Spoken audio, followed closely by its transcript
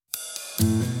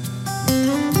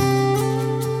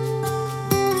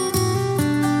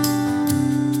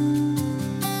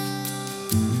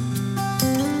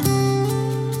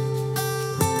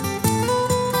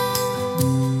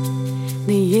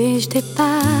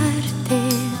departe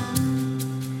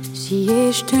și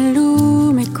ești în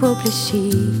lume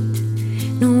copleșit,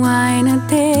 nu ai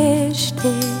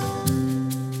nădejde,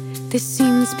 te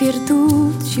simți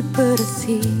pierdut și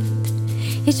părăsit.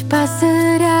 Ești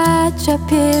pasărea ce-a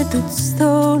pierdut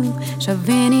stolul și-a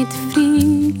venit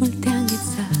frigul, te-a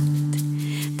înghețat.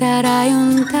 Dar ai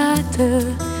un tată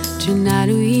ce n-a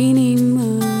lui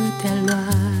inimă te-a luat.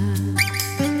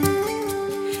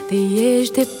 De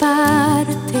ești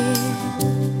departe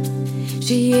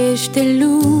și ești de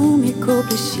lume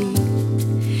copleșit,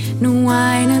 nu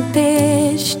ai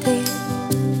nădejde,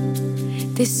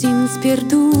 te simți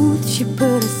pierdut și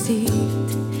părăsit.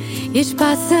 Ești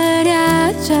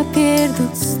pasărea ce-a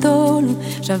pierdut stolul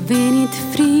și-a venit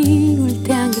frigul,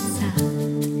 te-a înghețat.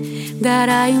 Dar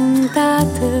ai un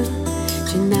tată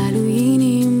ce n-a lui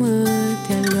inimă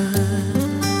te-a luat.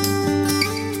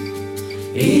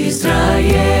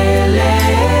 Israele,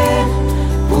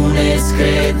 pune-ți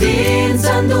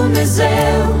credința în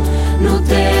Dumnezeu, nu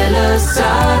te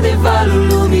lăsa de valul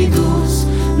lumii dus.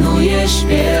 Nu ești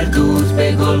pierdut,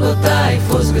 pe Golgota ai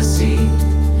fost găsit.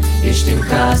 Ești în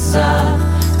casa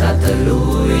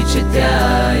Tatălui ce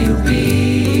te-a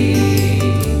iubit.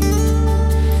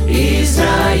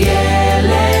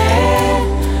 Israele,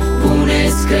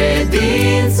 pune-ți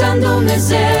credința în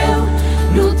Dumnezeu,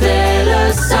 nu te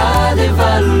lăsa de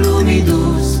valul lumii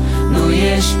dus. Nu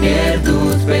ești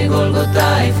pierdut, pe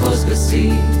Golgota ai fost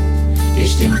găsit.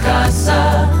 Ești în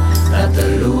casa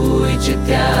Tatălui ce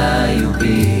te-a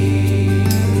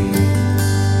iubit.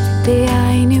 Te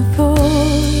ai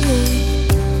nevoie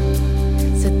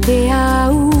să te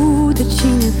audă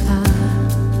cineva,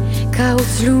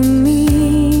 cauți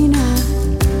lumina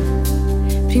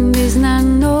prin bezna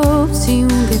nopții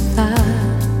undeva.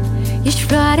 Ești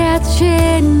floarea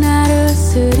ce n-a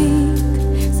răsărit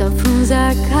sau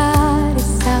frunza care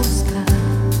s-a uscat.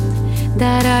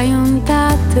 Dar ai un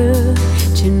tată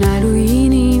ce n-a lui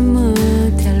inimă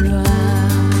te-a luat.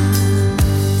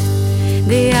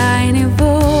 De ai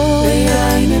nevoie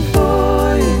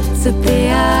să te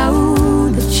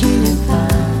audă cineva,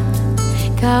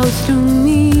 cauți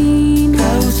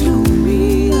lumina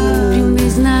prin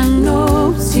bezna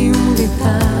nopții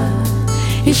undeva.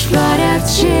 Ești floarea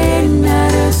ce n-a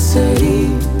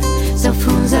răsărit sau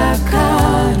frunza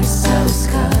care s-a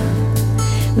uscat.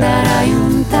 Dar ai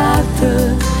un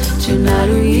tată ce n-a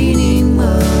lui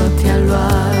inimă te-a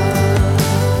luat.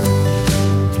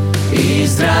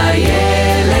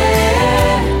 Israele,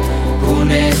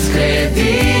 pune-ți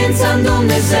credința în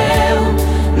Dumnezeu,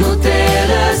 nu te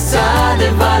lăsa de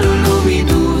valul lumii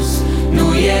dus. Nu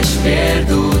ești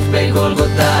pierdut, pe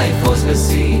Golgota ai fost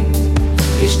găsit.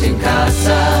 Ești în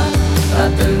casa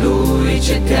Tatălui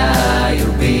ce te-a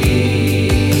iubit.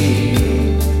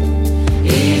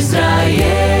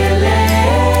 Israele,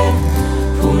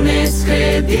 pune-ți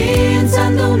credința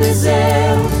în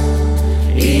Dumnezeu.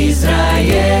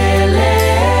 Israele,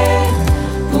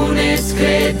 pune-ți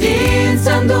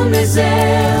credința în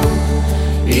Dumnezeu.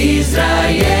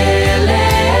 Israele,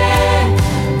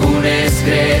 pune-ți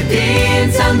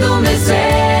credința în Dumnezeu.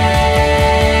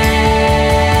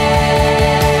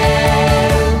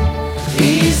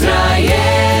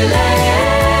 Israele,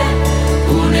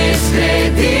 pune-ți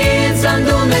credința în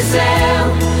Dumnezeu,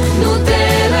 nu te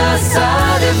lăsa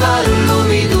de valul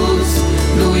lumii dus.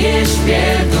 Nu ești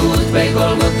pierdut, pe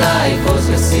Golgota ai fost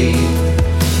găsit.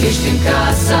 Ești în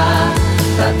casa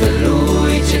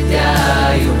Tatălui ce te-a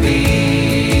iubit.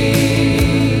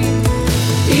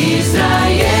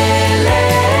 Israele,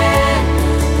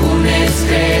 pune-ți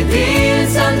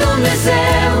credința în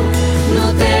Dumnezeu, nu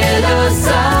te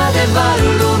lăsa de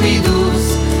valul lumii dus.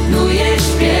 Nu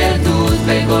ești pierdut,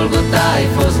 pe Golgota ai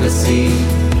fost găsit.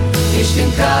 Ești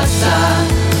în casa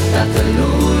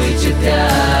Tatălui ce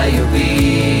te-a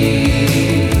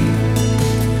iubit.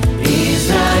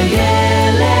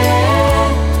 Israele,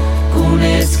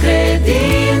 pune-ți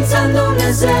credința în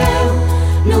Dumnezeu,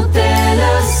 nu te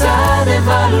lăsa de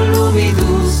valul lumii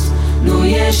dus. Nu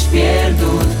ești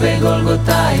pierdut, pe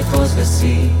Golgota ai fost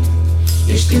găsit.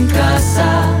 Ești în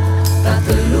casa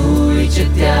Tatălui ce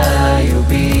te-a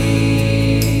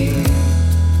iubit.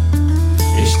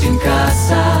 Ești în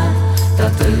casa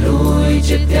Tatălui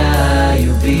ce te-a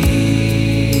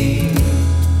iubit.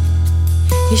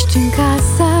 Ești în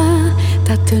casa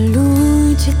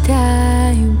Tatălui ce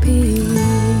te-a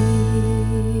iubit.